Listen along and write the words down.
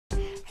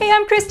Hey,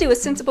 I'm Kristy with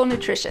Sensible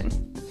Nutrition.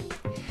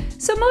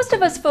 So most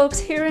of us folks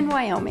here in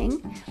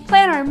Wyoming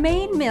plan our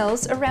main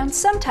meals around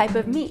some type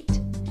of meat.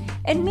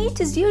 And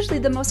meat is usually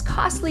the most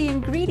costly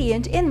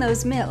ingredient in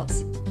those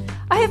meals.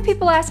 I have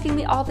people asking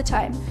me all the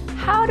time,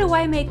 how do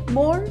I make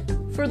more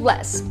for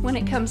less when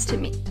it comes to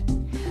meat?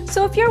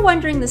 So if you're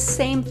wondering the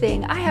same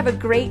thing, I have a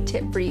great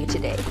tip for you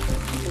today.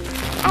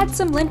 Add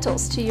some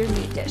lentils to your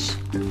meat dish.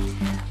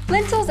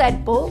 Lentils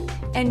add bulk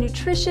and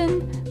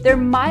nutrition, they're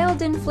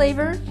mild in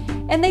flavor,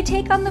 and they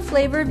take on the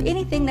flavor of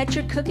anything that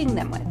you're cooking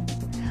them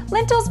with.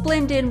 Lentils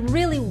blend in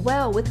really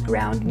well with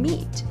ground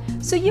meat,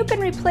 so you can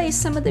replace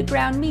some of the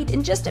ground meat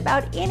in just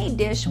about any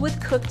dish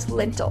with cooked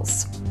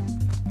lentils.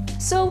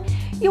 So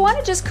you want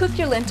to just cook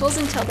your lentils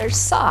until they're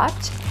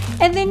soft,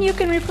 and then you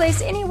can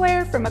replace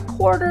anywhere from a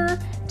quarter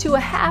to a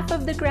half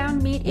of the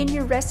ground meat in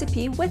your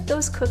recipe with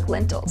those cooked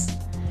lentils.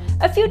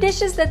 A few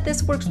dishes that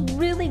this works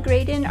really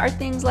great in are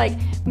things like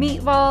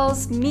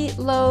meatballs,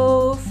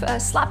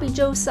 meatloaf, sloppy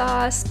joe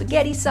sauce,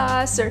 spaghetti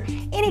sauce, or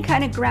any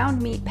kind of ground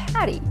meat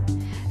patty.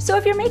 So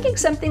if you're making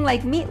something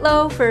like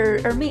meatloaf or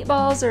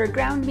meatballs or a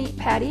ground meat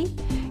patty,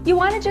 you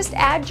want to just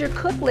add your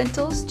cooked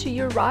lentils to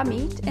your raw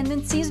meat and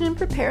then season and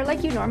prepare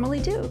like you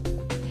normally do.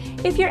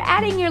 If you're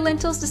adding your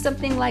lentils to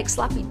something like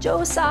sloppy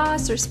joe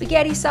sauce or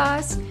spaghetti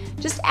sauce,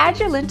 just add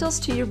your lentils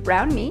to your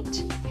brown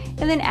meat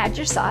and then add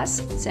your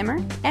sauce,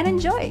 simmer, and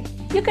enjoy.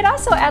 You could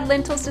also add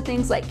lentils to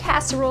things like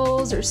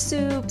casseroles or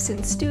soups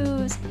and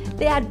stews.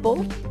 They add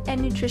bulk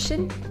and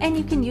nutrition, and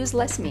you can use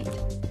less meat.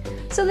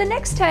 So the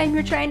next time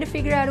you're trying to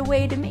figure out a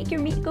way to make your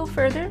meat go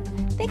further,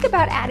 think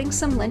about adding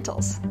some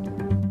lentils.